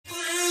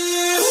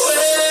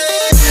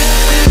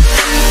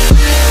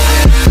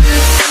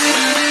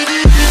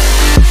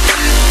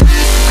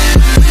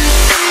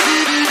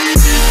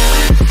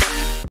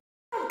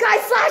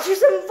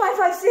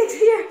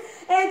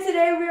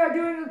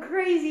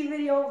crazy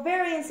video,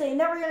 very insane.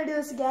 Never gonna do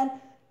this again.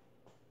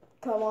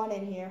 Come on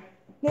in here.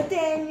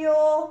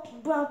 Nathaniel.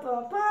 He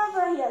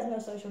has no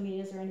social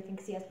medias or anything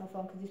because he has no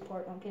phone because he's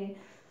poor. I'm kidding.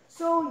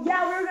 So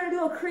yeah, we're gonna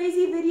do a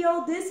crazy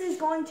video. This is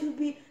going to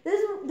be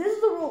this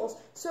is the rules.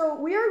 So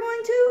we are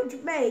going to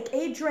make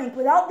a drink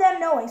without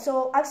them knowing.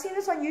 So I've seen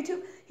this on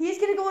YouTube. He's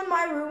gonna go in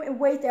my room and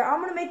wait there.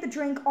 I'm gonna make the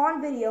drink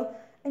on video,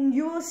 and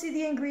you will see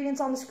the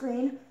ingredients on the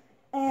screen.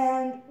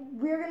 And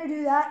we're gonna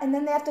do that, and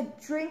then they have to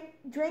drink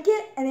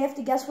it, and they have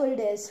to guess what it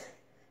is,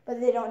 but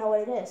they don't know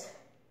what it is.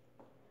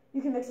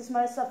 You can mix as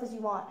much stuff as you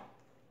want.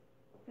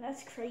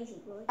 That's crazy,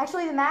 boy.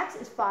 Actually, the max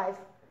is 5.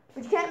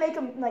 But you can't make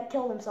them, like,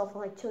 kill themselves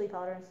with, like, chili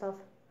powder and stuff.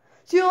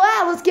 So,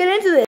 yeah, let's get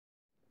into this.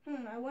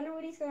 I wonder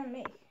what he's gonna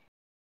make.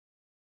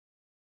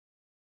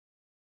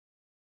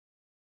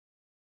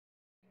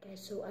 Okay,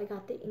 so I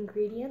got the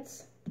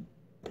ingredients.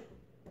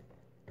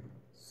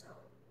 So,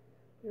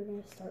 we're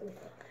gonna start with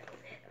a little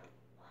bit of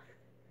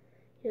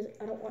water.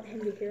 I don't want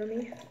him to hear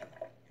me.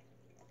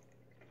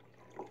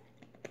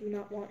 Do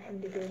not want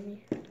him to hear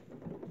me.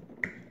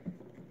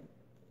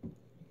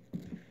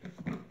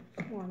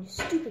 Come on, you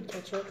stupid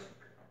ketchup.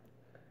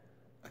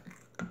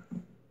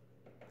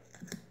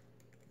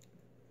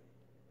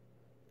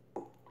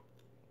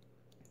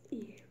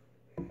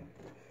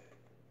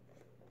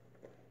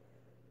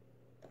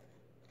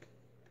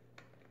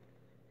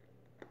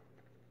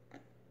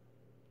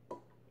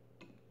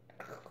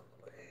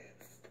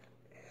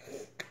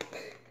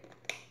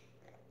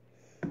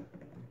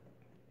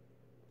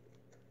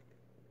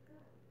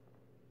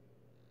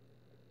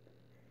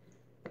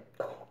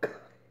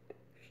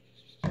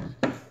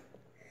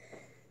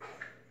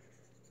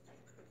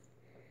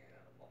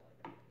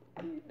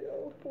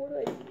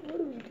 What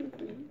do we do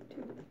for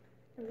YouTube?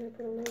 I'm gonna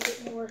put a little bit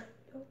more.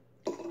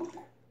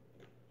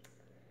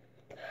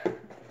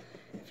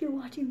 If you're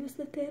watching this,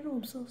 Nathaniel,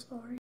 I'm so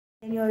sorry.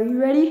 Daniel, are you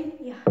ready?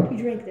 Yeah. You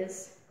drink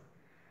this.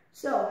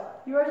 So,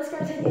 you are just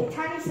gonna take a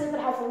tiny sip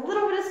that has a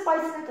little bit of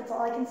spice in it, that's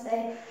all I can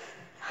say.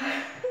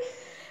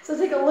 So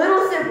take a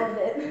little sip of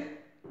it.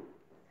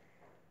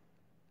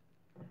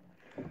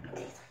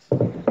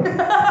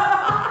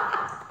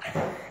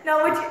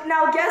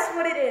 Now guess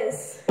what it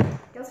is.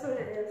 Guess what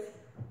it is.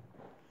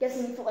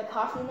 Guessing you put like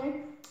coffee in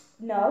there?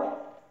 No.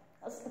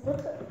 What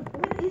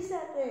is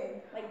that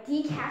thing? Like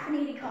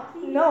decaffeinated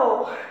coffee?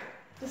 No.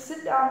 Just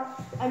sit down.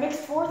 I mixed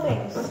 4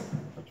 things.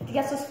 If you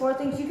guess those 4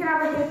 things, you can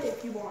have a hint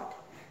if you want.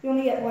 You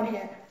only get 1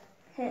 hint.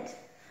 Hint.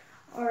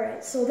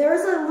 Alright, so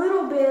there's a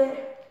little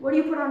bit. What do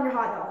you put on your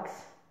hot dogs?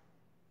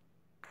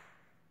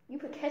 You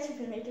put ketchup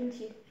in there, didn't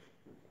you?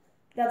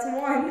 That's 1.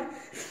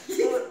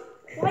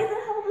 Why the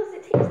hell does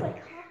it taste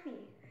like coffee?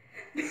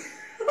 I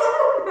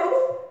don't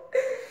know.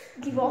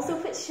 You've also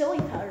put chili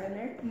powder in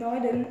there. No, I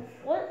didn't.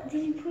 What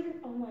did you put in?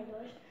 Oh my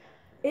gosh.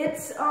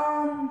 It's,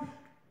 do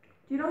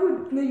you know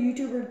who the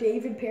YouTuber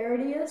David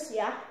Parody is?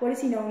 Yeah. What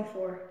is he known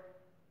for?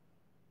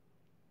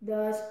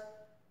 Does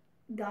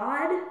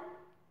God?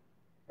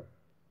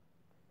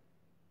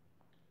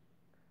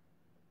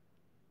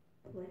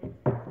 I don't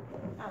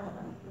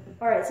know.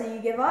 Alright, so you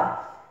give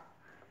up?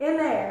 In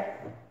there.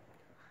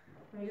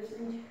 Let me just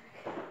read.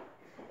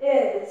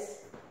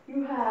 Is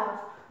you have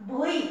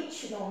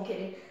bleach. No, I'm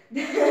kidding.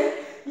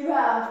 You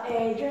have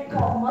a drink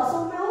called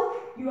Muscle Milk.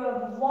 You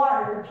have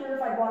water,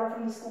 purified water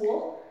from the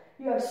school.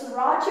 You have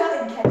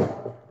sriracha and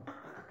ketchup.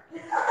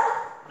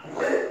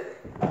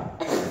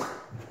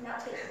 Now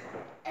take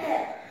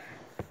it.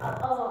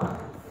 Oh.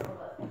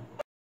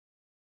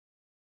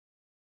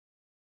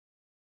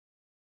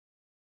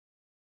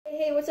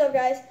 Hey, what's up,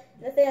 guys?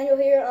 Nathaniel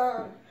here.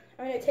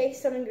 I'm gonna take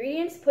some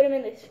ingredients, put them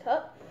in this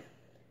cup,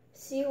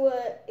 see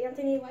what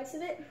Anthony likes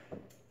of it.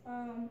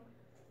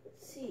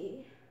 Let's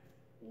see.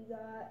 We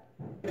got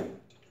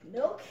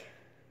milk,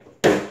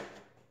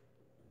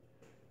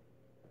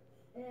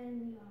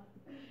 and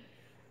we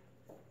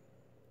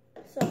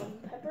got some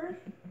pepper,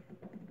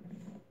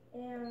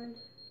 and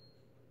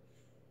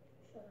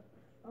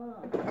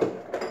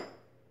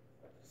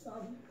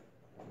some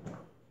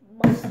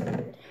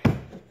mustard.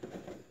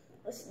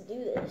 Let's do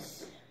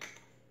this.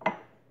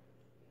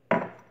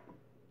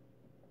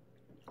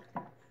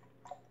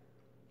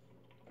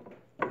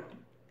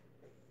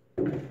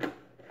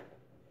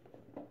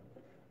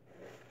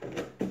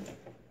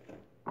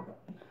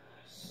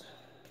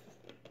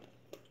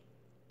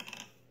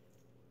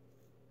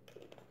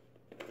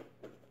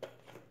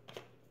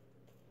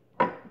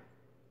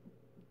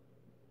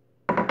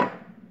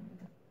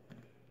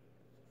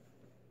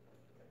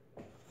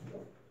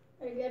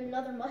 I get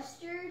another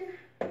mustard,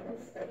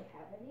 if they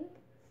have any.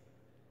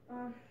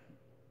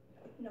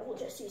 No, we'll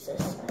just use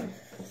this.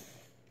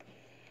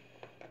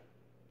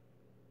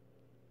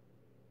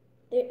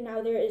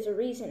 Now there is a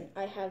reason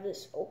I have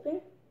this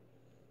open,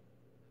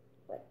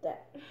 like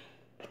that.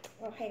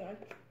 Oh, hang on.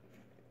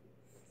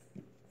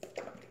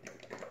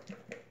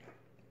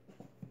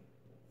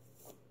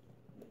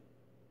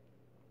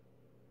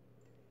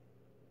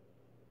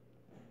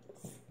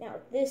 Now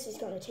this is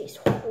going to taste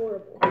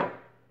horrible.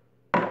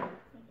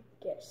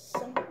 Get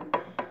some.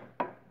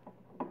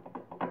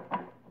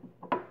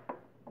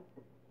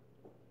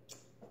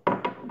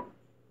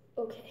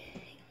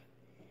 Okay.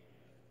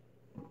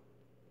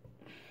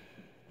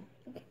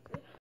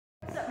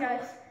 What's up,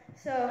 guys?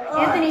 So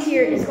Anthony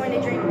here is going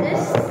to drink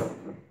this.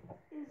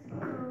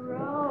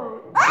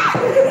 Gross.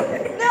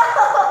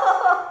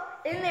 No!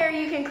 In there,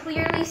 you can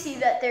clearly see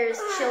that there's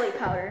chili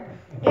powder.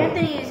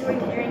 Anthony is going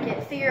to drink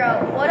it, figure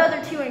out what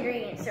other 2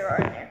 ingredients there are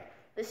in there.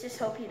 Let's just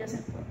hope he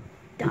doesn't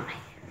die.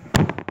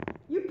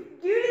 You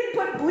didn't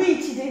put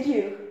bleach, did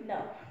you?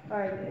 No. All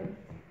right, good.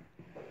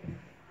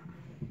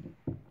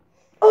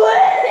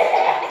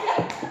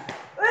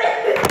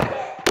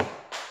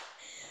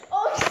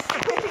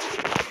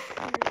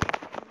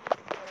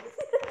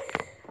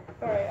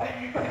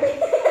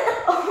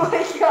 Oh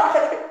my god.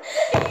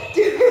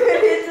 Dude,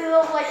 it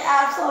smells like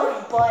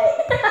absolute butt.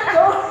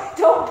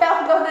 Don't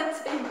pound on the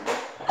table.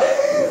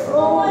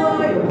 Oh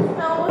my,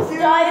 I almost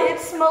died. It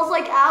smells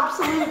like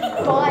absolute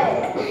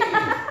butt.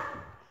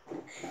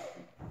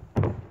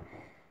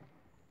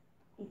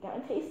 You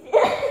gotta taste it.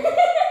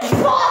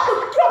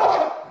 Oh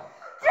god!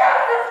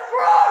 Jesus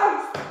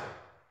Christ!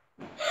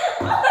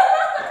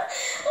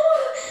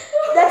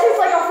 That tastes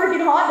like a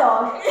freaking hot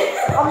dog.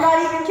 I'm not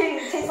even kidding.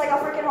 It tastes like a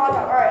freaking hot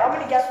dog. Alright, I'm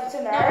gonna guess what's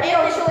in there. I already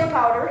know chili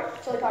powder.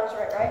 Chili powder's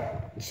right?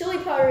 Chili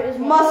powder is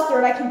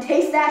Mustard. I can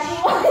taste that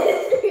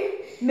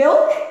shit.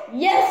 Milk?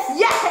 Yes!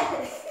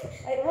 Yes!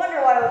 I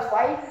wonder why it was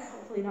white.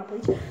 Hopefully not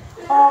bleach.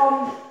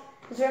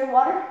 Is there any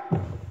water?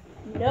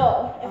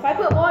 No. If I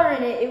put water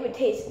in it, it would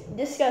taste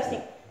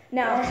disgusting.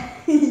 Now,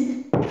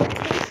 take a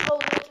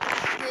look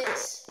at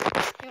this.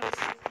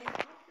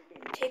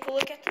 Take a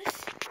look at this.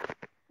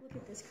 Look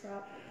at this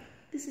crap.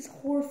 This is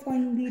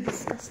horrifyingly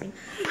disgusting.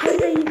 How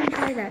did I even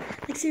try that?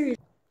 Like,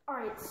 seriously.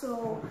 Alright,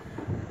 so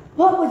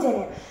what was in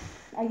it?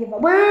 I give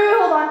up. Wait,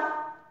 hold on.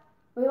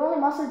 Was it only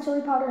mustard,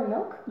 chili powder, and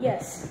milk?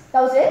 Yes.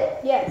 That was it?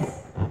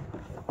 Yes.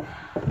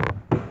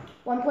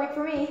 1 point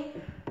for me.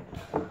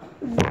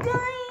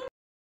 Dang.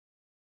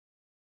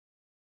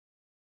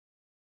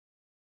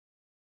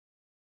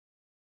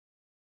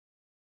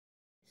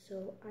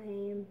 So I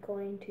am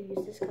going to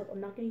use this cup. I'm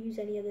not going to use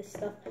any of this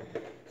stuff.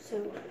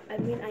 So, I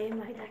mean, I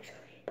might actually.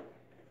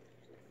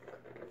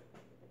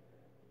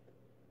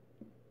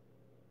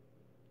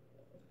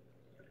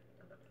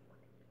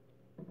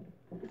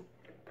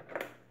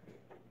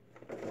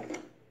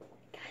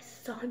 Guys,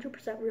 it's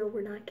 100% real.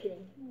 We're not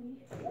kidding.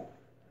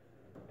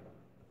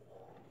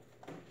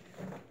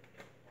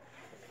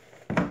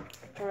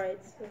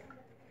 Alright,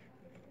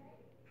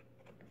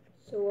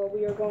 so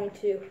we are going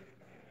to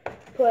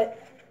put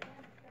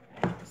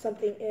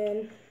something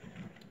in.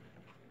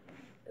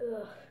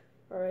 Ugh.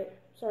 Alright,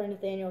 sorry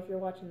Nathaniel if you're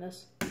watching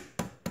this.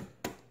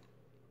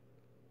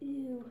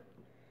 Ew.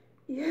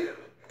 Ew.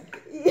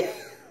 Ew.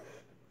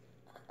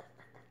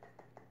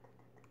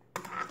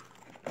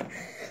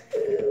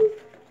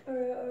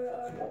 Alright.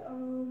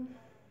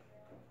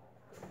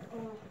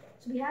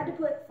 So we had to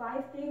put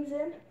 5 things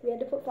in. We had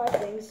to put 5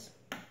 things.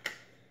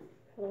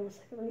 Hold on a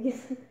second, let me get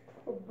some.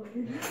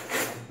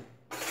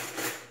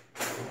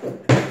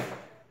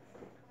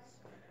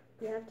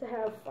 We have to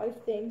have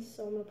 5 things,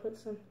 so I'm going to put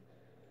some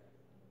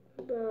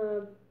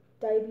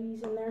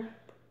diabetes in there,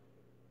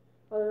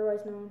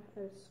 otherwise known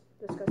as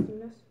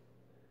disgustingness.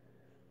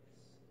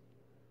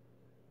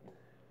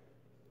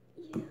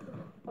 Ew.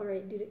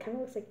 Alright, dude, it kind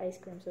of looks like ice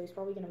cream, so he's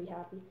probably going to be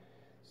happy.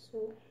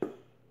 So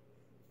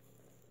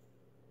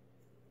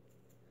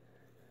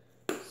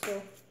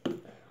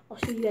I'll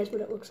show you guys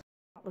what it looks like.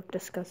 Look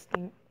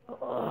disgusting.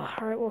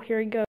 Alright, well, here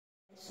we go.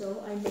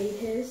 So I made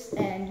his,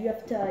 and you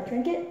have to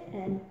drink it,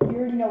 and you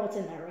already know what's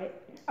in there, right?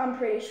 I'm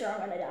pretty sure I'm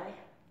gonna die.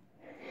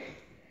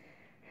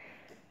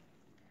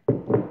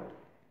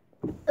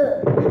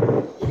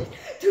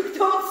 Dude,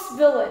 don't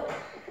spill it.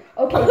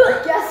 Okay,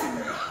 guess.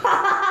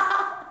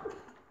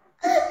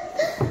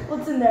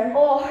 What's in there?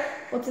 Oh,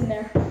 What's in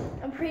there?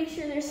 I'm pretty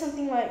sure there's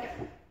something like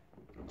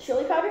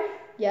chili powder,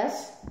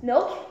 Yes.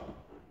 milk,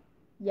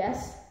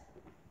 Yes.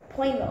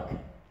 plain milk.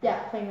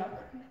 Yeah, plain milk.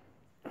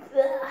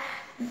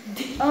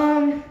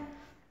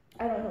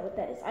 I don't know what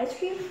that is. Ice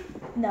cream?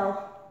 No.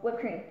 Whipped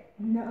cream.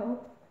 No.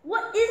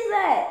 What is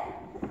that?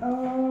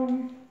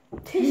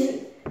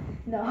 Tissue.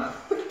 No.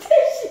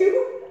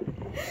 Tissue.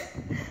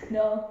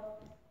 No.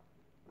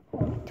 Oh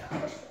my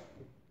gosh.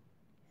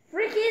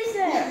 Frick is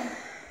that?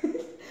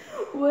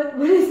 What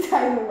does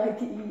Tyler like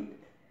to eat?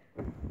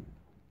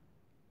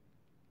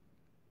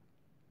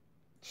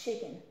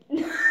 Chicken.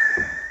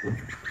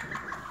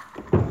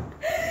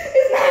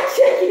 It's not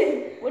chicken.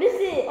 What is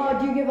it?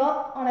 Do you give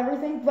up on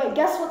everything? Wait,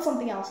 guess what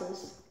something else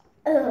is?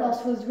 What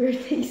else was weird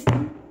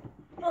tasting?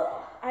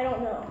 I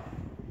don't know.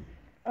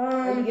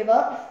 Do you give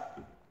up?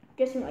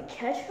 Guessing like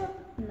ketchup?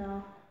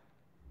 No.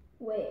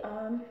 Wait,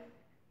 the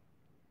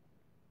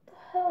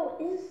hell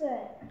is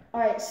that?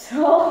 Alright,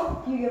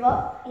 so do you give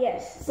up?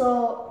 Yes.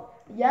 So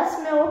yes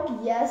milk,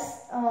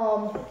 yes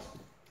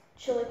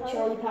Chili powder?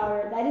 chili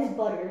powder. That is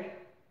butter.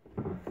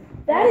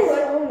 That is,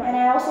 oh and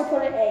I also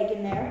put an egg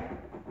in there.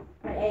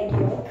 An egg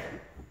yolk.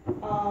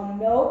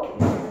 Milk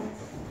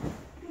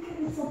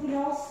and something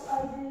else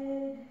I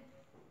did.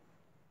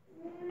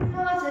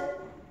 No, that's it.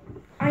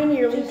 I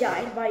nearly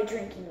died by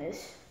drinking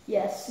this.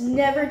 Yes.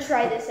 Never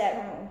try this at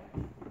home.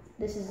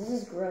 This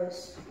is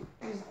gross.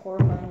 This is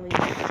horrifyingly.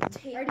 I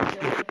already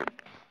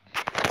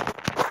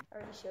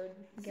showed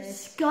you guys.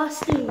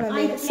 Disgusting.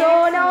 I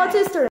So now it's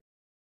his turn.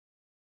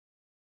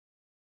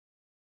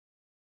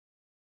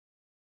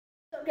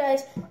 So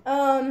guys,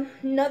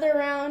 another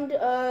round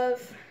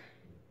of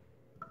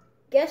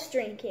guest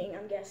drinking,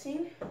 I'm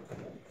guessing.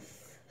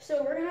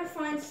 So we're gonna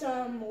find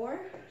some more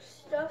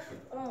stuff.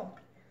 Oh,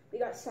 we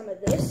got some of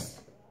this.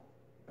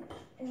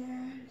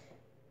 And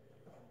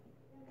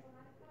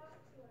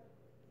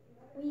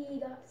we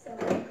got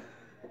some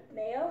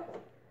mayo.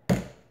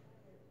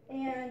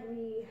 And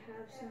we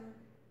have some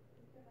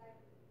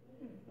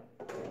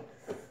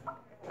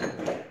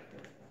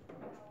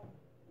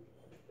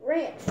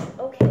ranch.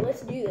 Okay,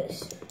 let's do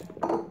this.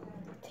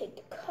 Take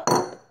the cup.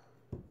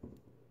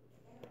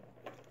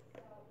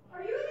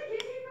 Are you in the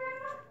kitchen,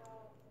 Grandma?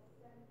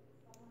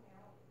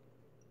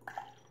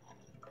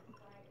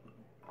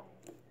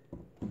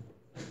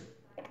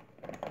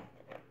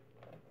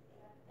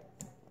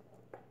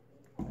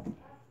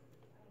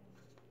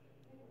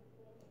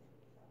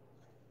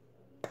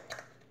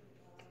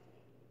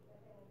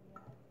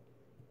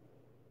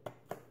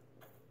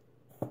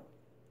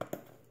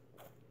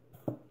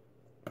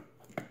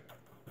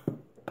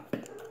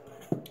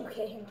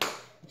 Okay, hang on.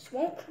 This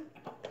won't.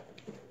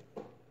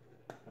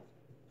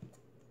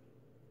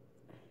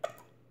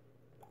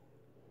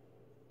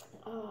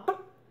 Oh,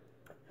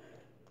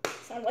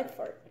 sounds like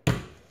fart.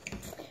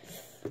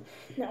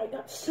 Now we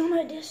got some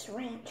of this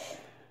ranch.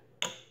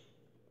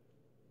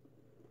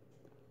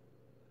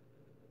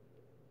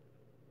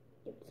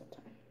 Give it some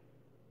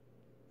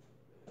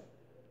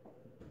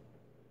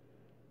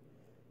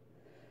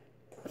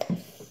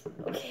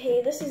time.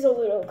 Okay, this is a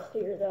little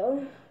clear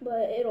though,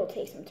 but it'll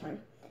take some time.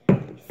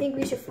 I think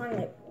we should find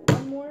like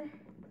one more.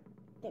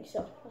 I think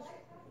so.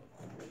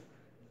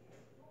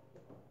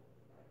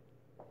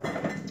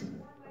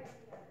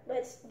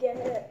 Let's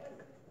get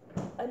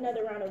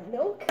another round of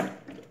milk.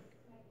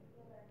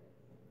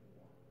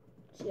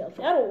 See how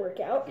that'll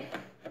work out.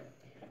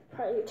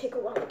 Probably take a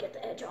while to get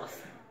the edge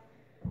off.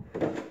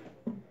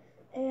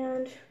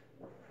 And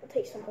we'll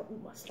take some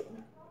mustard.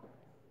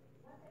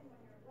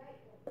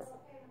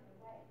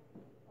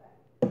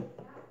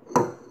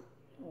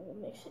 We'll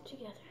mix it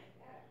together.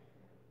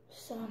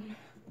 Some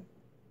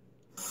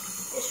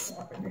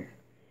dishwater.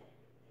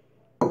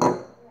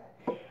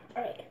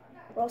 Alright,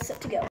 we're all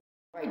set to go.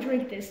 Before I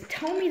drink this,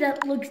 tell me that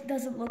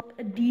doesn't look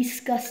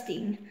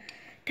disgusting.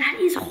 That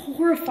is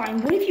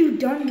horrifying. What have you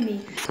done to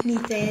me,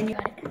 Nathaniel?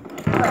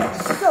 Alright,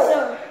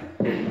 so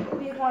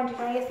we are going to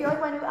drink. I feel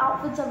like my new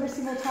outfits every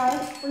single time.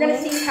 We're gonna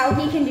see how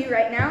he can do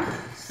right now.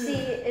 See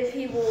if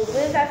he will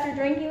live after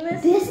drinking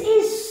this. This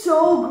is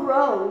so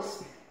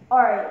gross.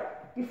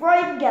 Alright, before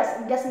I even guess,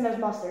 I'm guessing there's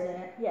mustard in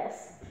it.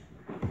 Yes.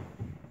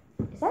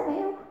 Is that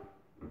mayo?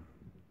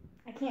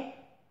 I can't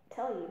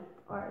tell you.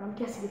 Alright, I'm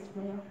guessing it's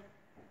mayo.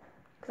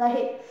 Because I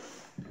hate...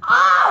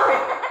 Oh!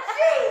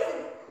 Jesus!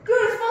 Dude,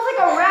 it smells like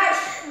a rat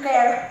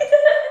there.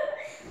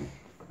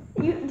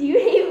 Do you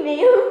hate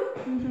mayo?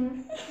 Mm-hmm.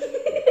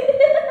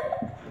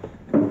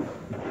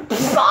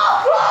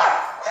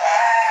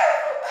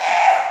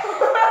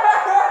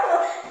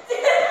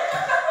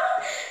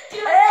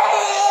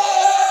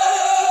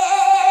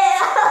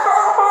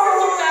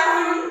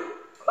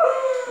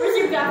 Where's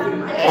your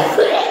bathroom?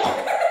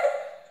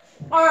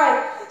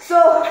 Alright, so...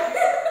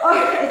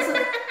 Alright, so...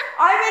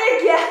 I'm gonna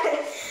guess...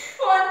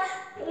 Hold on.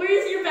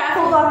 Where's your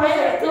bathroom? Hold on,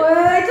 wait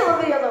till the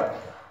video's over.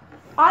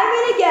 I'm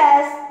gonna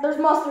guess there's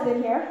mustard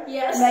in here.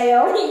 Yes.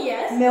 Mayo.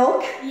 Yes.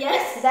 Milk.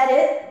 Yes. Is that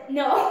it?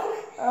 No.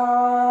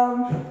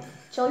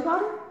 Chili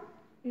powder?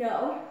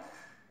 No.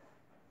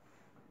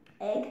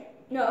 Egg?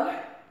 No.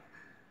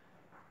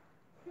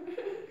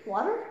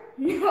 Water?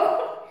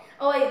 No.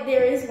 Oh wait,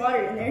 there is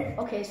water in there.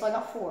 Okay, so I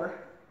got 4.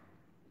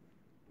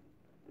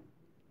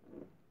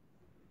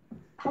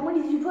 How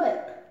many did you put?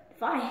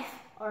 5.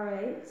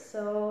 Alright,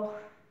 so...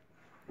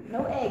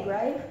 No egg,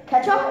 right?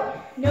 Ketchup?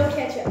 No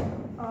ketchup.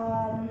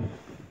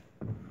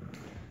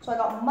 So I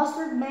got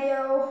mustard,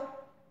 mayo.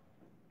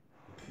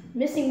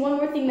 Missing one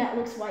more thing that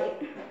looks white.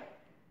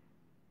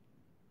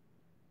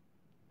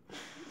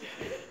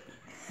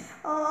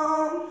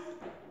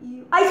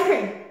 Ice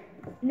cream.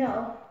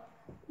 No.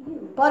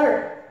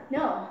 Butter.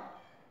 No.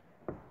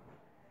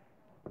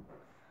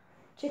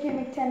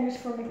 Chicken McTenders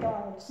from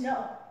McDonald's.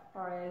 No.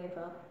 Alright, I give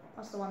up.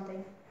 That's the one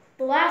thing.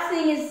 The last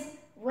thing is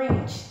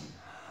ranch.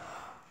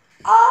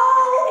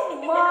 Oh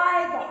my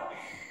god.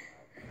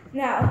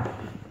 Now,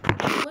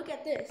 look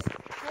at this.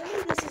 Tell me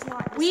this is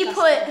not We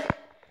disgusting. put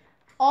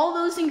all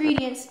those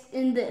ingredients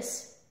in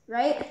this,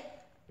 right?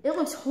 It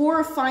looks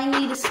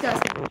horrifyingly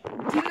disgusting.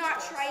 Do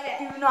not try that.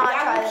 Do not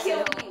try That this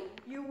will at kill home.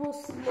 you. You will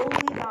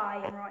slowly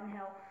die in rotten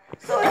hell.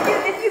 So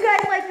if you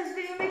guys like this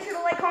video, make sure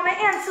to like, comment,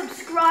 and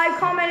subscribe.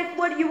 Comment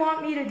what you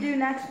want me to do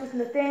next with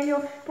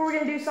Nathaniel. But we're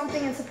gonna do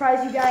something and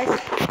surprise you guys.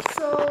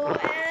 So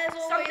as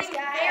always, Something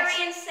guys,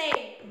 very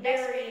insane.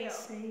 Next video.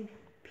 insane.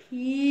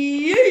 Peace.